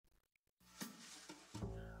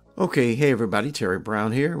Okay, hey everybody, Terry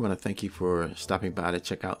Brown here. I want to thank you for stopping by to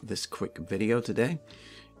check out this quick video today.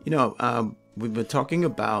 We've been talking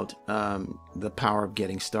about the power of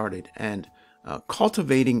getting started, and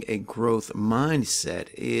cultivating a growth mindset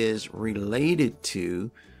is related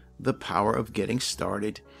to the power of getting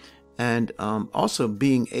started, and also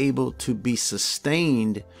being able to be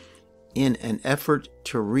sustained in an effort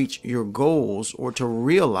to reach your goals or to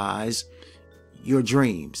realize your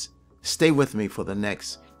dreams. Stay with me for the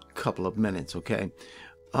next couple of minutes, okay?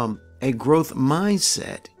 A growth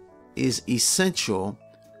mindset is essential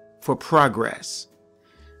for progress.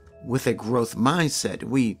 With a growth mindset,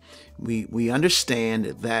 we understand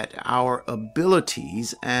that our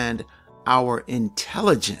abilities and our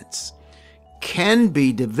intelligence can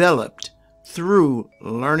be developed through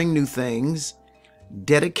learning new things,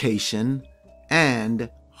 dedication, and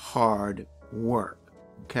hard work,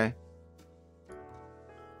 okay?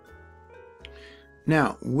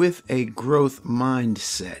 Now, with a growth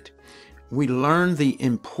mindset, we learn the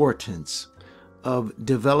importance of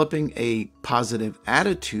developing a positive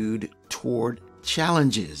attitude toward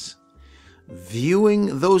challenges,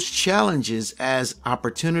 viewing those challenges as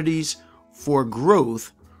opportunities for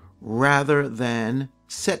growth rather than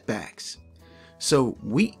setbacks. So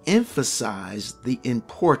we emphasize the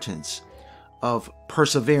importance of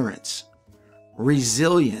perseverance,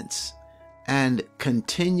 resilience, and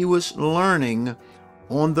continuous learning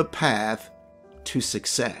on the path to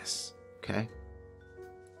success, okay?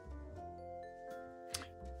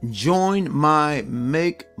 Join my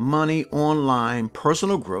Make Money Online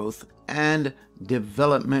personal growth and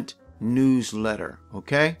development newsletter,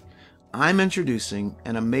 okay? I'm introducing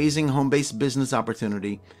an amazing home-based business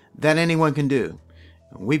opportunity that anyone can do.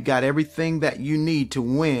 We've got everything that you need to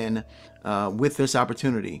win with this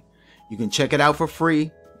opportunity. You can check it out for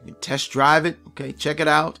free. You can test drive it, okay? Check it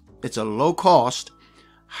out. It's a low cost,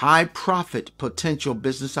 high profit potential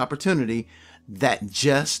business opportunity that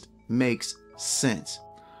just makes sense.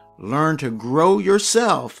 Learn to grow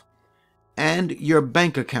yourself and your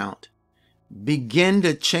bank account. Begin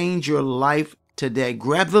to change your life today.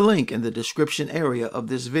 Grab the link in the description area of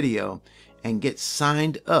this video and get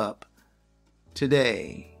signed up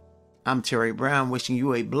today. I'm Terry Brown, wishing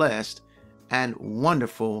you a blessed and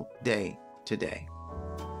wonderful day today.